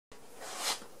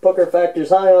Pucker factor's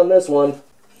high on this one.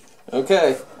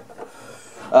 Okay.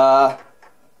 I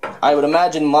would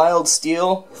imagine mild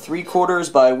steel,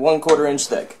 3/4 by 1/4 inch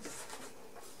thick.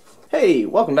 Hey,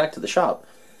 welcome back to the shop.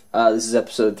 This is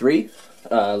episode 3.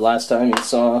 Last time you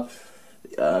saw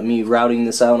me routing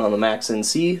this out on the Max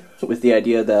NC with the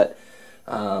idea that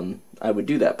I would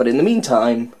do that. But in the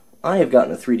meantime, I have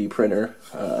gotten a 3D printer,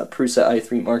 Prusa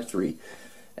i3 Mark III,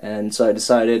 and so I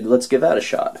decided let's give that a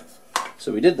shot.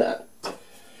 So we did that.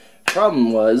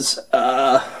 Problem was,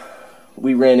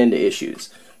 we ran into issues.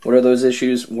 What are those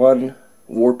issues? One,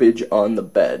 warpage on the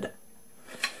bed.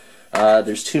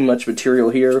 There's too much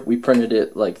material here. We printed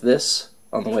it like this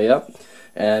on the way up,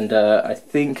 and I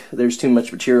think there's too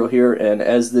much material here, and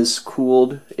as this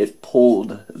cooled, it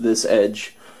pulled this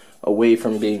edge away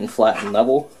from being flat and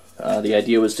level. The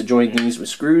idea was to join these with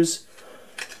screws,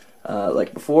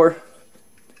 like before,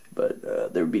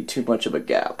 but there would be too much of a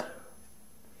gap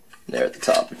there at the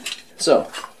top. So,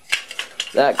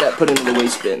 that got put into the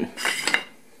waste bin.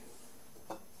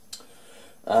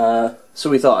 So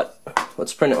we thought,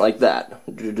 let's print it like that,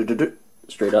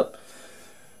 straight up.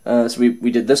 So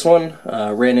we did this one,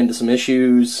 ran into some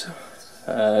issues,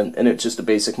 and it's just a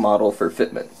basic model for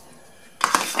fitment.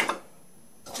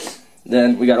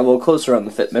 Then we got a little closer on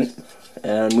the fitment,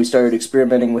 and we started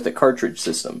experimenting with a cartridge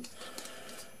system.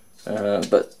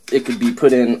 But it could be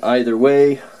put in either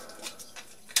way,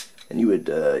 and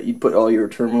you'd put all your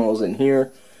terminals in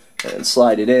here, and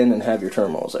slide it in and have your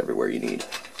terminals everywhere you need.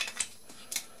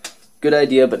 Good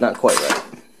idea, but not quite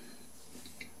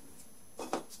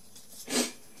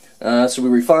right. So we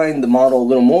refined the model a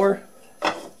little more,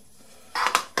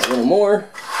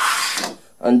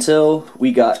 until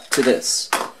we got to this.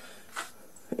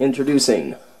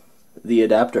 Introducing the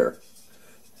adapter.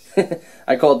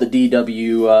 I call it the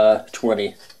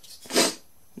DW007.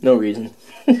 No reason.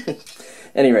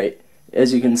 Any rate,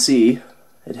 as you can see,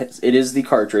 it is the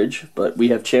cartridge, but we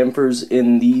have chamfers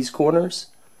in these corners.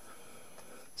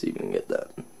 See if you can get that.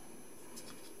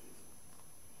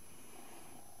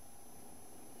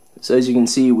 So as you can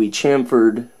see, we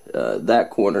chamfered that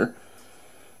corner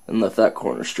and left that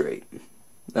corner straight.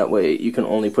 That way you can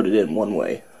only put it in one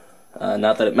way.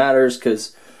 Not that it matters,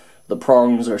 because the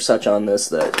prongs are such on this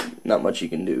that not much you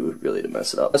can do really to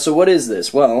mess it up. So what is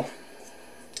this? Well,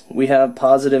 we have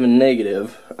positive and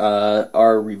negative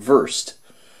are reversed.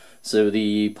 So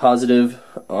the positive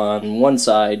on one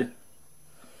side,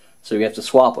 so we have to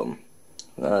swap them.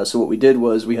 So what we did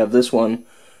was we have this one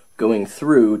going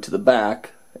through to the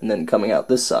back and then coming out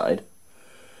this side,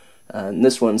 and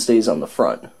this one stays on the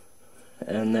front.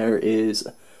 And there is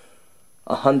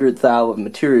 100 thou of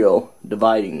material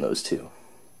dividing those two.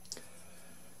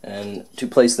 And to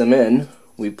place them in,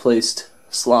 we placed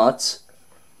slots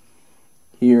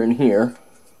here and here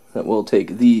that will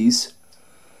take these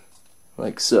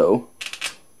like so,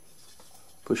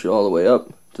 push it all the way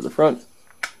up to the front.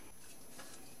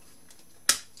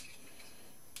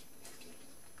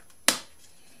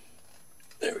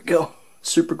 There we go.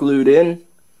 Super glued in,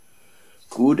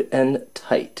 good and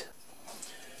tight.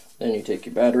 Then you take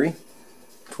your battery,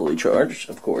 fully charged,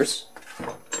 of course,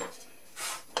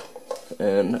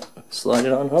 and slide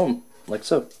it on home, like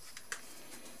so.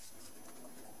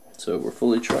 So we're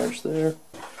fully charged there.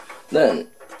 Then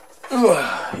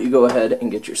you go ahead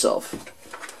and get yourself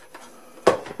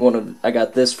I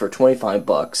got this for 25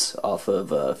 bucks off of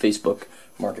Facebook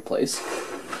Marketplace.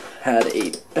 Had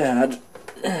a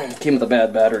came with a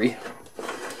bad battery.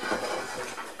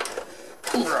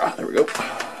 There we go.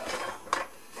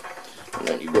 And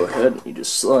then you go ahead and you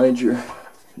just slide your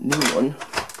new one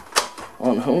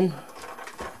on home,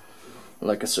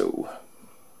 like so.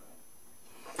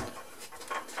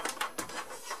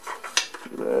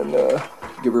 And then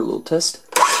give her a little test.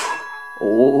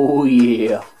 Oh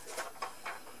yeah.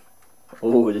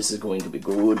 Oh, this is going to be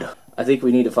good. I think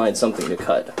we need to find something to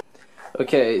cut.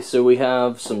 Okay, so we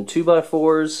have some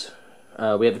 2x4s.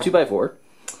 We have a 2x4.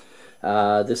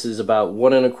 This is about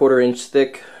 1 1/4 inch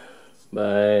thick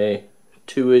by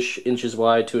 2-ish inches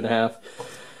wide, 2.5.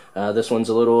 This one's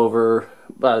a little over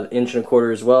about 1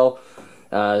 1/4 inches as well.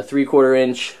 3/4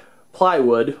 inch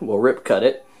plywood. We'll rip cut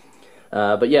it.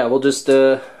 But yeah, we'll just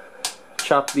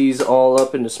chop these all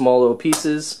up into small little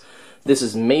pieces. This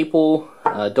is maple.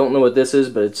 Don't know what this is,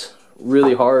 but it's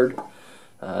really hard.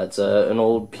 It's an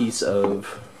old piece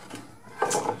of,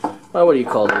 what do you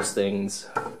call those things?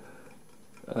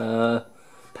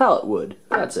 Pallet wood.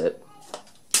 That's it.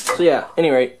 So yeah,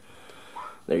 any rate,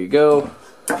 there you go.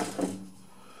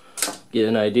 Get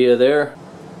an idea there.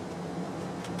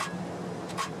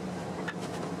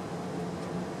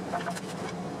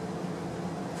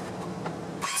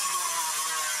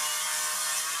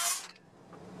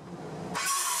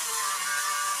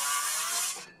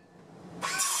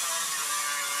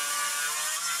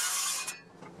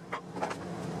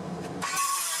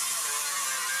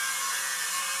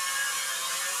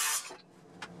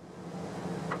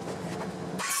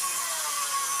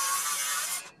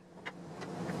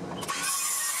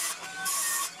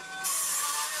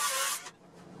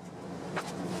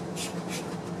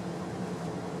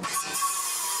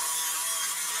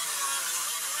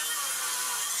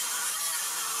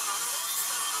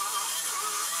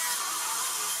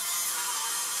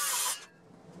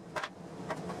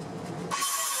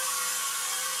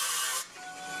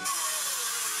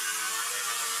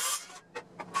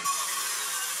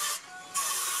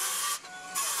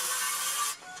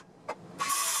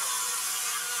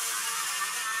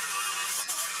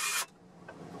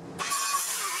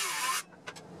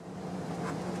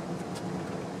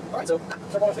 Alright, so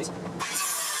circle on his face.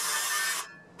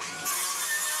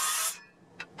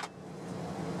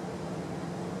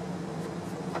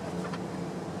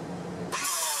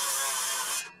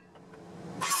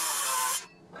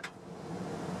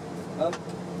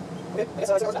 Okay, I guess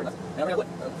I circle left. Now we're gonna look.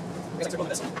 I guess I circle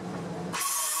this.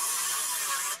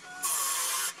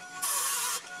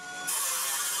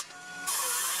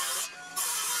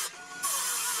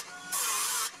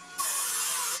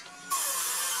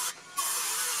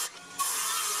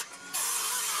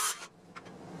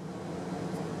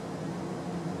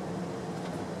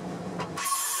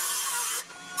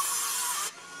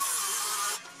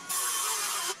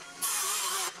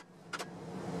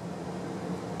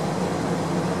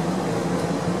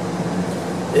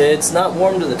 It's not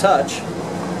warm to the touch.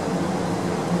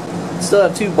 Still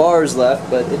have 2 bars left,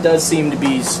 but it does seem to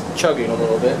be chugging a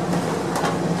little bit.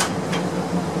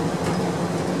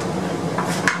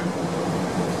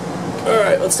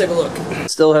 Alright, let's take a look.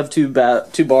 Still have 2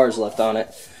 bars left on it.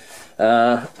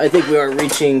 I think we are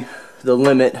reaching the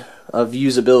limit of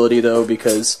usability though,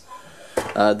 because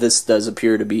this does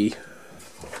appear to be...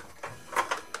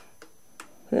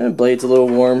 blade's a little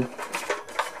warm.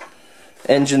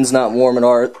 Engine's not warm at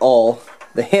all.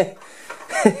 The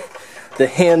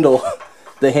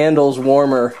handle's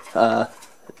warmer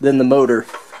than the motor.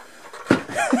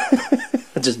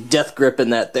 Just death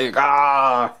gripping that thing.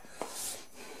 Ah!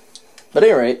 But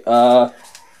anyway,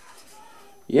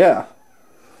 yeah,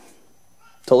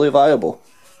 totally viable.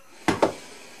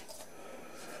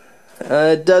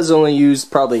 It does only use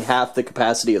probably half the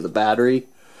capacity of the battery.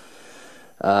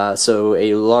 So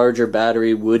a larger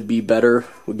battery would be better,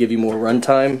 would give you more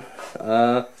runtime.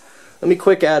 Let me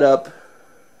quick add up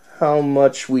how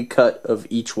much we cut of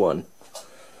each one.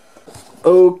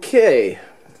 Okay,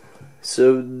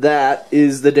 so that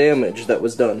is the damage that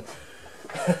was done.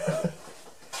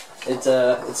 It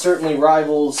certainly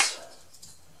rivals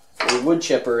a wood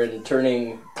chipper in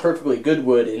turning perfectly good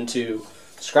wood into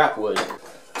scrap wood.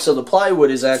 So the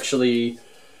plywood is actually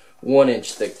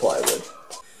 1-inch thick plywood.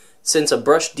 Since a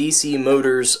brushed DC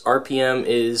motor's RPM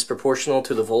is proportional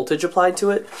to the voltage applied to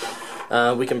it,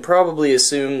 we can probably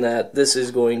assume that this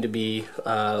is going to be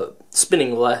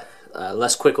spinning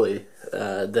less quickly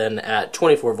than at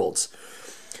 24 volts.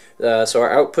 So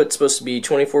our output's supposed to be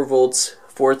 24 volts,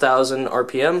 4,000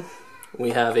 RPM. We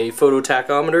have a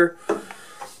phototachometer,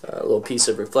 a little piece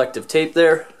of reflective tape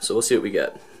there, so we'll see what we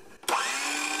get.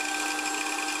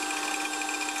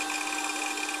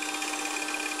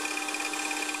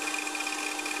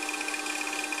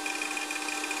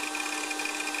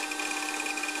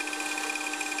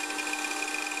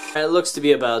 It looks to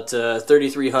be about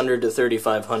 3,300 to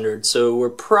 3,500, so we're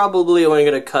probably only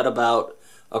going to cut about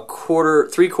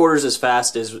 3/4 as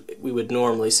fast as we would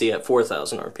normally see at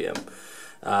 4,000 RPM.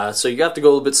 So you have to go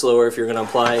a little bit slower if you're going to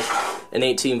apply an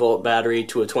 18-volt battery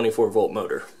to a 24-volt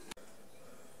motor.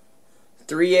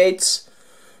 3/8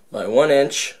 by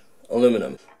 1-inch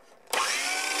aluminum.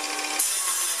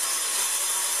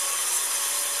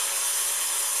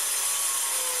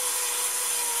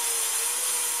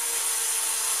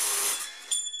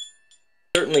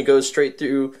 Certainly goes straight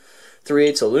through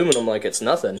 3/8 aluminum like it's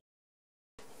nothing.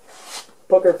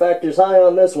 Pucker factor's high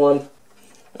on this one.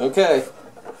 Okay.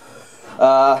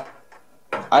 I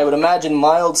would imagine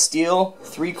mild steel,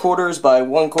 3/4 by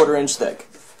 1/4 inch thick.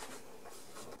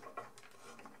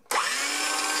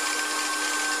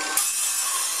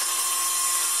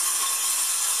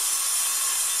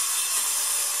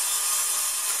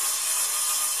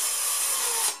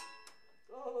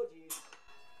 Oh geez.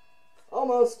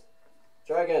 Almost.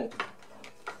 Try again.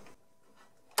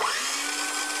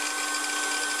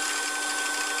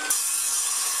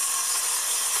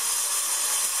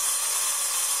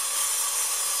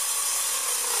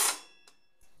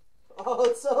 Oh,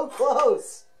 it's so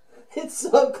close! It's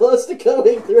so close to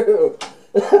coming through!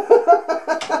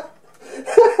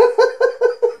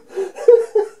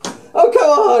 Oh, come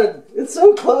on! It's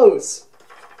so close!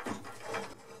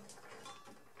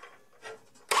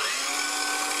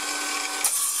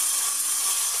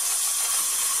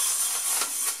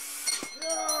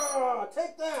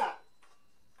 Take that!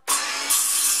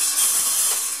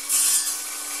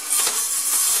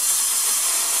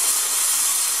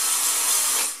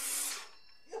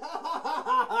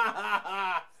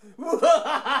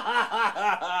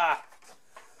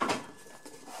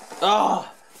 Oh.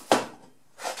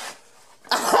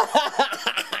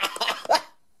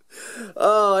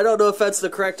 Oh, I don't know if that's the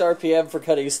correct RPM for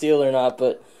cutting steel or not,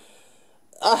 but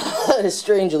it's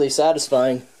strangely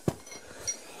satisfying.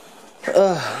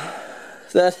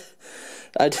 That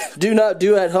I do not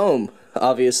do at home,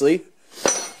 obviously.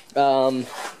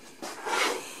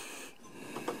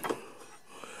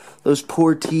 Those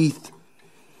poor teeth.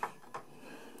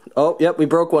 Oh, yep, we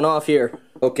broke one off here.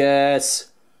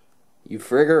 Focus. You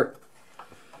frigger.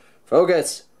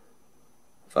 Focus.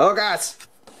 Focus.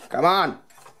 Come on.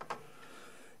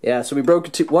 Yeah, so we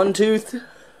broke one tooth,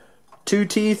 2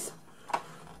 teeth,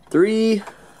 3,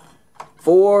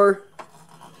 4,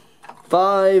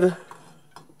 5,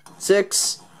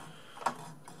 6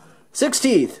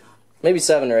 teeth. Maybe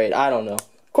 7 or 8, I don't know.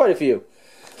 Quite a few.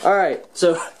 Alright,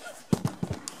 so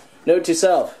note to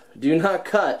self, do not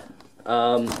cut.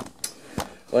 Well,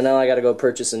 now I gotta go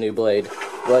purchase a new blade.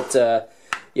 But,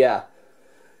 yeah.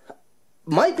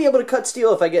 Might be able to cut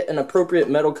steel if I get an appropriate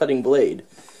metal cutting blade.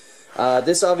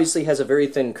 This obviously has a very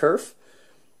thin kerf,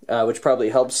 which probably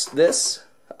helps this.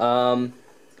 But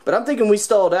I'm thinking we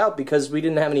stalled out because we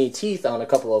didn't have any teeth on a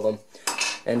couple of them.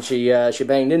 And she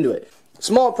banged into it.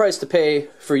 Small price to pay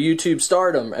for YouTube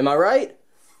stardom, am I right?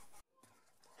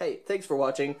 Hey, thanks for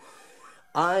watching.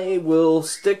 I will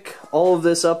stick all of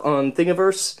this up on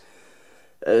Thingiverse.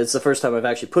 It's the first time I've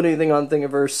actually put anything on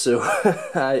Thingiverse, so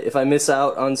if I miss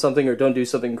out on something or don't do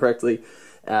something correctly,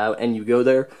 and you go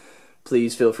there,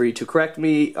 please feel free to correct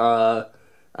me.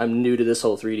 I'm new to this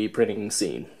whole 3D printing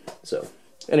scene. So,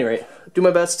 anyway, do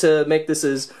my best to make this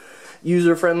as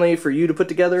user-friendly for you to put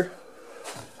together.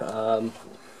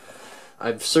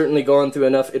 I've certainly gone through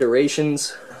enough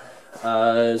iterations.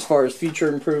 As far as feature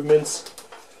improvements,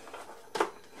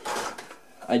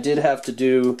 I did have to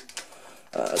do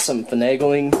some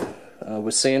finagling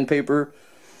with sandpaper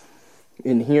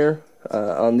in here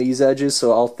on these edges,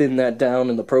 so I'll thin that down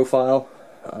in the profile,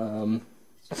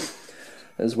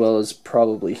 as well as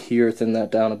probably here thin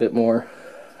that down a bit more.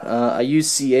 I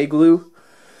use CA glue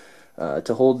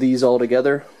to hold these all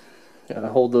together,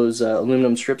 hold those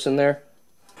aluminum strips in there.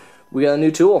 We got a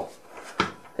new tool.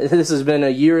 This has been a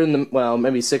year in the, well,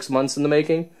 maybe 6 months in the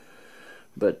making,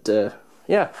 but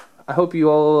yeah, I hope you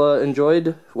all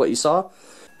enjoyed what you saw.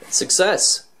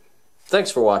 Success! Thanks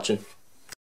for watching.